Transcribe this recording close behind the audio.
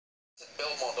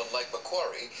Belmont on Lake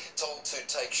Macquarie told to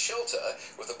take shelter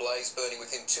with a blaze burning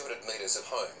within 200 metres of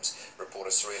homes.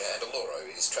 Reporter Serena Andaloro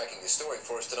is tracking this story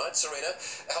for us tonight. Serena,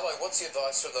 hello, what's the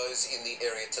advice for those in the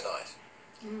area tonight?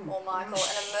 Well, Michael,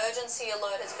 an emergency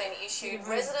alert has been issued.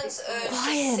 Residents urged to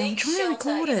Quiet, I'm seek trying to shelter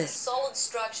record in a it. solid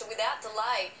structure without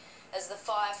delay as the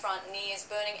fire front nears,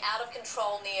 burning out of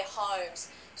control near homes.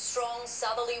 Strong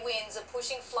southerly winds are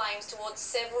pushing flames towards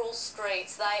several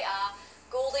streets. They are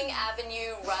Goulding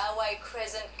Avenue, Railway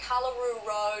Crescent, Cullaroo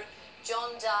Road,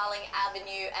 John Darling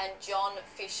Avenue and John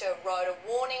Fisher Road. A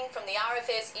warning from the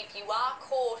RFS: if you are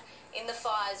caught in the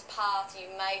fire's path, you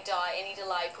may die. Any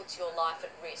delay puts your life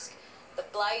at risk. The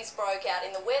blaze broke out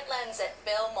in the wetlands at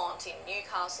Belmont in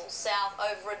Newcastle South.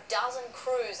 Over a dozen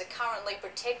crews are currently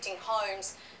protecting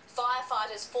homes.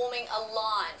 Firefighters forming a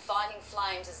line, fighting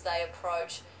flames as they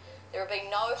approach. There have been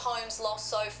no homes lost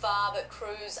so far, but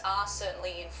crews are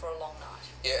certainly in for a long night.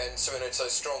 Yeah, and Serena, it's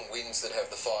those strong winds that have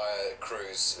the fire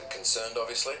crews concerned,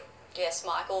 obviously. Yes,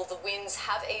 Michael, the winds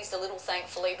have eased a little,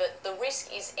 thankfully, but the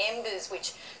risk is embers,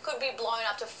 which could be blown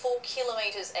up to 4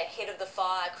 kilometres ahead of the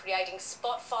fire, creating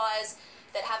spot fires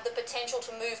that have the potential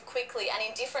to move quickly and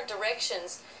in different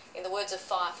directions. In the words of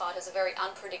firefighters, a very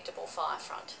unpredictable fire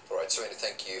front. All right, Serena,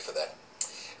 thank you for that.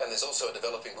 And there's also a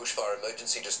developing bushfire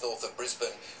emergency just north of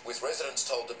Brisbane, with residents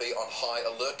told to be on high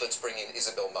alert. Let's bring in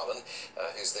Isabel Mullen,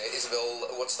 who's there. Isabel,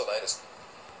 what's the latest?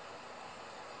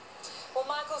 Well,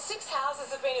 Michael, 6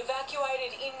 houses have been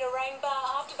evacuated in Narangba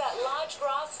after that large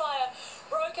grass fire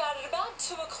broke out at about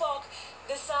 2 o'clock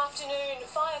this afternoon.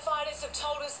 Firefighters have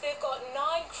told us they've got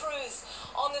 9 crews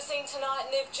on the scene tonight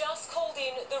and they've just called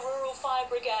in the Rural Fire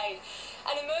Brigade.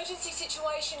 An emergency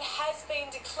situation has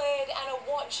been declared and a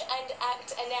watch and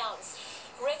act announced.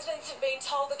 Residents have been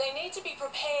told that they need to be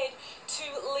prepared to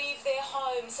leave their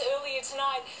homes. Earlier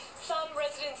tonight, some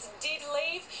residents did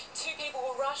leave. 2 people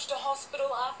were rushed to hospital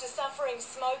after suffering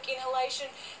smoke inhalation.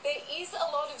 There is a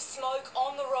lot of smoke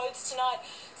on the roads tonight,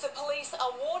 so police are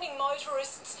warning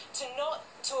motorists to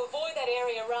avoid that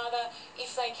area rather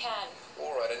if they can.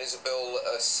 All right, and Isabel,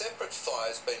 a separate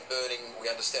fire's been burning, we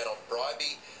understand, on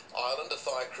Bribie Island. Are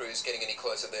fire crews getting any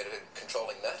closer there to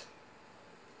controlling that?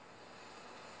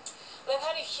 They've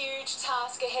had a huge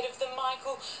task ahead of them,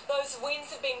 Michael. Those winds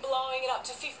have been blowing it up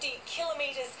to 50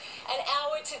 kilometres an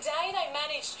hour. Today they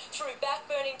managed, through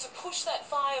backburning, to push that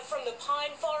fire from the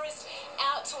pine forest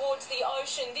out towards the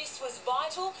ocean. This was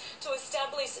vital to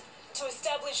establish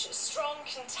strong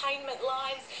containment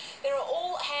lines. There are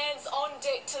all hands on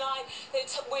deck tonight.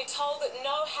 We're told that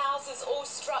no houses or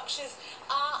structures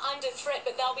are under threat,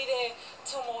 but they'll be there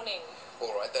till morning.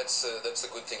 All right, that's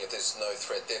the good thing if there's no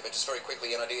threat there. But just very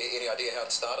quickly, any idea how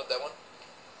it started, that one?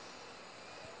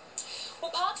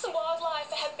 Well, Parks and Wildlife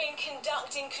have been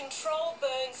conducting controlled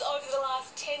burns over the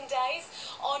last 10 days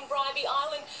on Bribie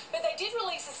Island, but they did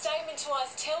release a statement to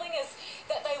us telling us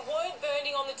that they weren't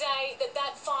burning on the day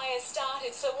that fire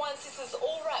started. So once this is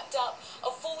all wrapped up,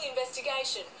 a full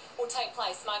investigation will take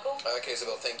place, Michael. Okay,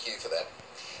 Isabel, thank you for that.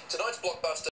 Tonight's blockbuster